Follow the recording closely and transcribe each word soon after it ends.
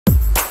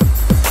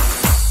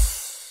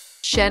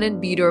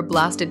Shannon Beador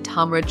blasted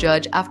Tamra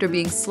Judge after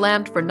being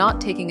slammed for not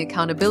taking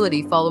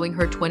accountability following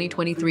her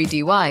 2023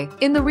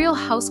 DUI. In the Real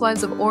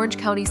Housewives of Orange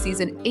County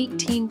Season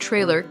 18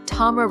 trailer,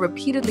 Tamra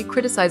repeatedly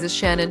criticizes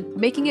Shannon,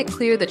 making it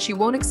clear that she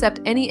won't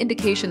accept any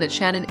indication that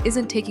Shannon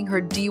isn't taking her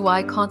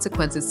DUI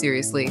consequences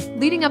seriously.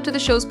 Leading up to the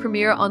show's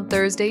premiere on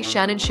Thursday,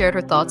 Shannon shared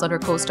her thoughts on her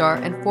co-star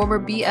and former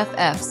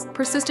BFF's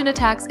persistent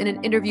attacks in an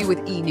interview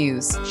with E!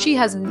 News. "She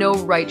has no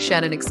right,"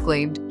 Shannon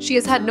exclaimed. "She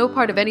has had no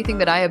part of anything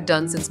that I have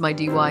done since my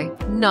DUI.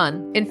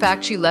 None. In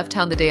fact, she left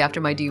town the day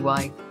after my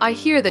DUI. I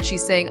hear that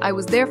she's saying I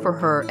was there for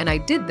her and I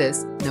did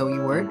this. No,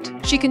 you weren't."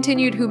 She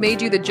continued, "Who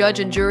made you the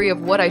judge and jury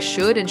of what I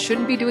should and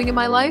shouldn't be doing in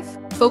my life?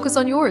 Focus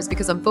on yours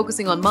because I'm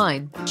focusing on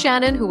mine."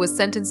 Shannon, who was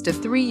sentenced to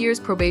 3 years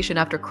probation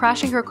after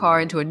crashing her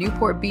car into a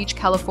Newport Beach,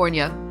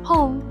 California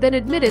home, then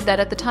admitted that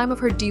at the time of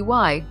her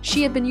DUI,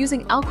 she had been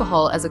using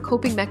alcohol as a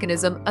coping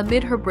mechanism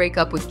amid her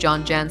breakup with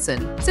John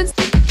Jansen. Since